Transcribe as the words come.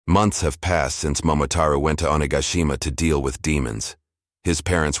Months have passed since Momotaro went to Onigashima to deal with demons. His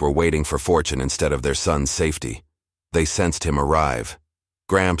parents were waiting for fortune instead of their son's safety. They sensed him arrive.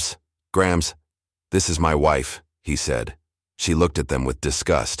 "Gramps, Grams, this is my wife," he said. She looked at them with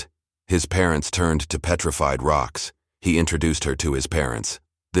disgust. His parents turned to petrified rocks. He introduced her to his parents.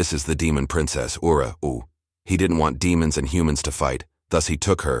 "This is the demon princess, Ura-u." He didn't want demons and humans to fight, thus he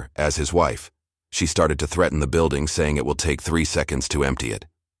took her as his wife. She started to threaten the building, saying it will take 3 seconds to empty it.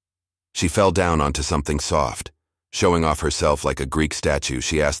 She fell down onto something soft. Showing off herself like a Greek statue,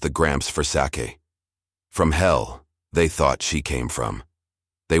 she asked the Gramps for sake. From hell, they thought she came from.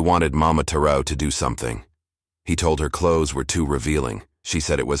 They wanted Momotaro to do something. He told her clothes were too revealing. She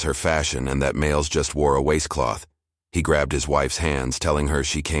said it was her fashion and that males just wore a waistcloth. He grabbed his wife's hands, telling her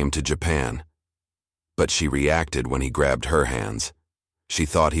she came to Japan. But she reacted when he grabbed her hands. She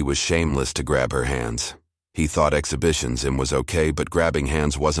thought he was shameless to grab her hands. He thought exhibitionism was okay, but grabbing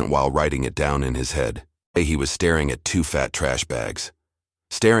hands wasn't, while writing it down in his head. He was staring at 2 fat trash bags.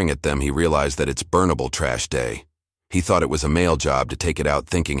 Staring at them, he realized that it's burnable trash day. He thought it was a male job to take it out,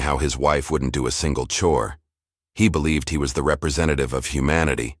 thinking how his wife wouldn't do a single chore. He believed he was the representative of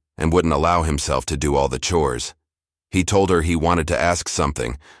humanity and wouldn't allow himself to do all the chores. He told her he wanted to ask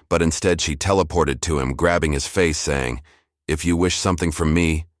something, but instead she teleported to him, grabbing his face, saying, "If you wish something from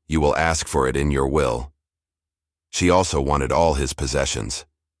me, you will ask for it in your will." She also wanted all his possessions.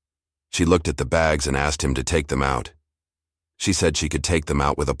 She looked at the bags and asked him to take them out. She said she could take them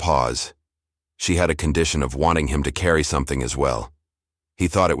out with a pause. She had a condition of wanting him to carry something as well. He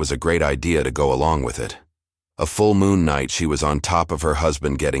thought it was a great idea to go along with it. A full moon night, she was on top of her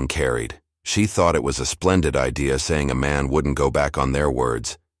husband getting carried. She thought it was a splendid idea, saying a man wouldn't go back on their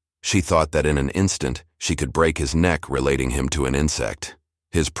words. She thought that in an instant she could break his neck, relating him to an insect.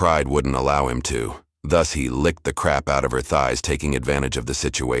 His pride wouldn't allow him to. Thus he licked the crap out of her thighs, taking advantage of the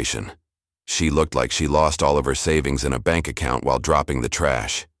situation. She looked like she lost all of her savings in a bank account while dropping the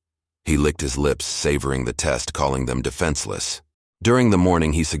trash. He licked his lips, savoring the test, calling them defenseless. During the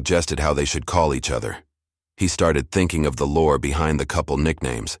morning, he suggested how they should call each other. He started thinking of the lore behind the couple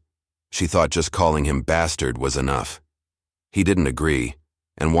nicknames. She thought just calling him Bastard was enough. He didn't agree,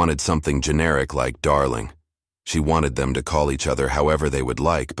 and wanted something generic like Darling. She wanted them to call each other however they would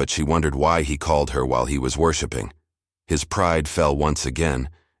like, but she wondered why he called her while he was worshipping. His pride fell once again,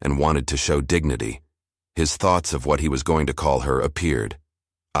 and wanted to show dignity. His thoughts of what he was going to call her appeared.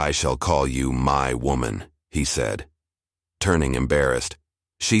 "I shall call you my woman," he said. Turning embarrassed,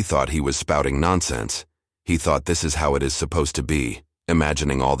 she thought he was spouting nonsense. He thought this is how it is supposed to be,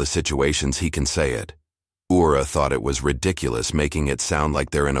 imagining all the situations he can say it. Ura thought it was ridiculous, making it sound like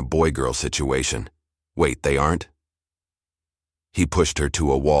they're in a boy-girl situation. Wait, they aren't? He pushed her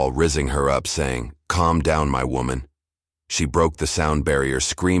to a wall, rizzing her up, saying, "Calm down, my woman." She broke the sound barrier,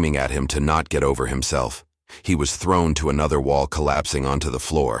 screaming at him to not get over himself. He was thrown to another wall, collapsing onto the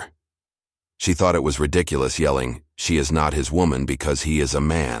floor. She thought it was ridiculous, yelling, "She is not his woman because he is a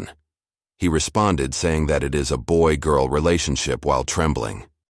man." He responded, saying that it is a boy-girl relationship, while trembling.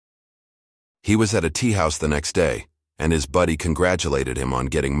 He was at a tea house the next day, and his buddy congratulated him on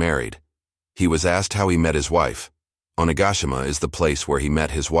getting married. He was asked how he met his wife. Onigashima is the place where he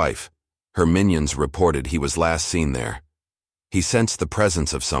met his wife. Her minions reported he was last seen there. He sensed the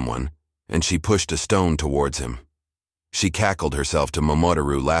presence of someone, and she pushed a stone towards him. She cackled herself to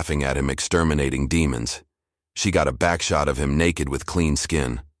Momotaro, laughing at him exterminating demons. She got a backshot of him naked with clean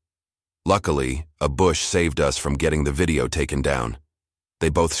skin. Luckily, a bush saved us from getting the video taken down. They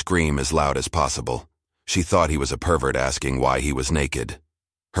both scream as loud as possible. She thought he was a pervert, asking why he was naked.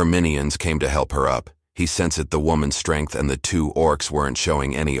 Her minions came to help her up. He sensed the woman's strength, and the 2 orcs weren't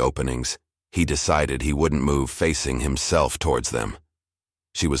showing any openings. He decided he wouldn't move, facing himself towards them.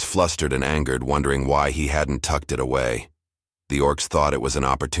 She was flustered and angered, wondering why he hadn't tucked it away. The orcs thought it was an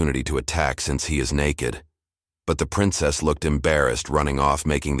opportunity to attack since he is naked. But the princess looked embarrassed, running off,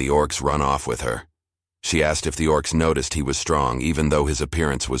 making the orcs run off with her. She asked if the orcs noticed he was strong, even though his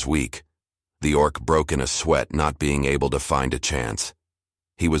appearance was weak. The orc broke in a sweat, not being able to find a chance.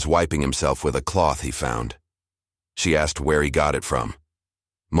 He was wiping himself with a cloth he found. She asked where he got it from.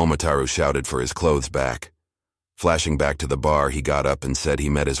 Momotaro shouted for his clothes back. Flashing back to the bar, he got up and said he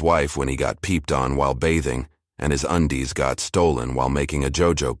met his wife when he got peeped on while bathing, and his undies got stolen while making a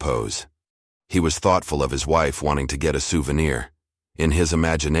JoJo pose. He was thoughtful of his wife, wanting to get a souvenir. In his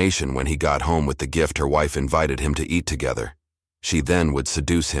imagination, when he got home with the gift, her wife invited him to eat together. She then would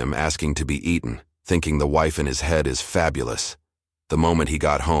seduce him, asking to be eaten, thinking the wife in his head is fabulous. The moment he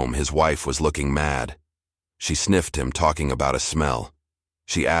got home, his wife was looking mad. She sniffed him, talking about a smell.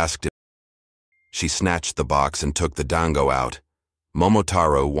 She asked if she snatched the box and took the dango out.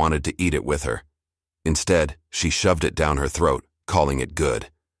 Momotaro wanted to eat it with her. Instead, she shoved it down her throat, calling it good.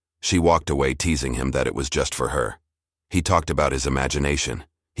 She walked away, teasing him that it was just for her. He talked about his imagination.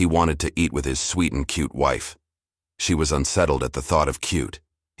 He wanted to eat with his sweet and cute wife. She was unsettled at the thought of cute.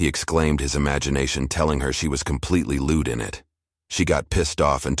 He exclaimed his imagination, telling her she was completely lewd in it. She got pissed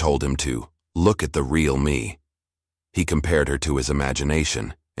off and told him to look at the real me. He compared her to his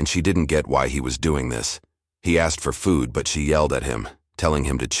imagination, and she didn't get why he was doing this. He asked for food, but she yelled at him, telling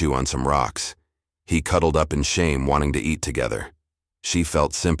him to chew on some rocks. He cuddled up in shame, wanting to eat together. She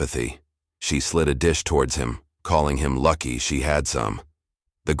felt sympathy. She slid a dish towards him, calling him lucky she had some.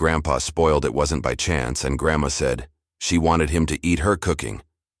 The grandpa spoiled it wasn't by chance, and Grandma said she wanted him to eat her cooking.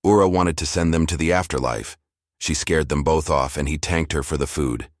 Ura wanted to send them to the afterlife. She scared them both off, and he thanked her for the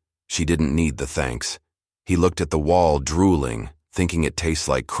food. She didn't need the thanks. He looked at the wall, drooling, thinking it tastes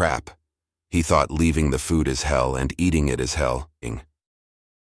like crap. He thought leaving the food is hell and eating it is hell.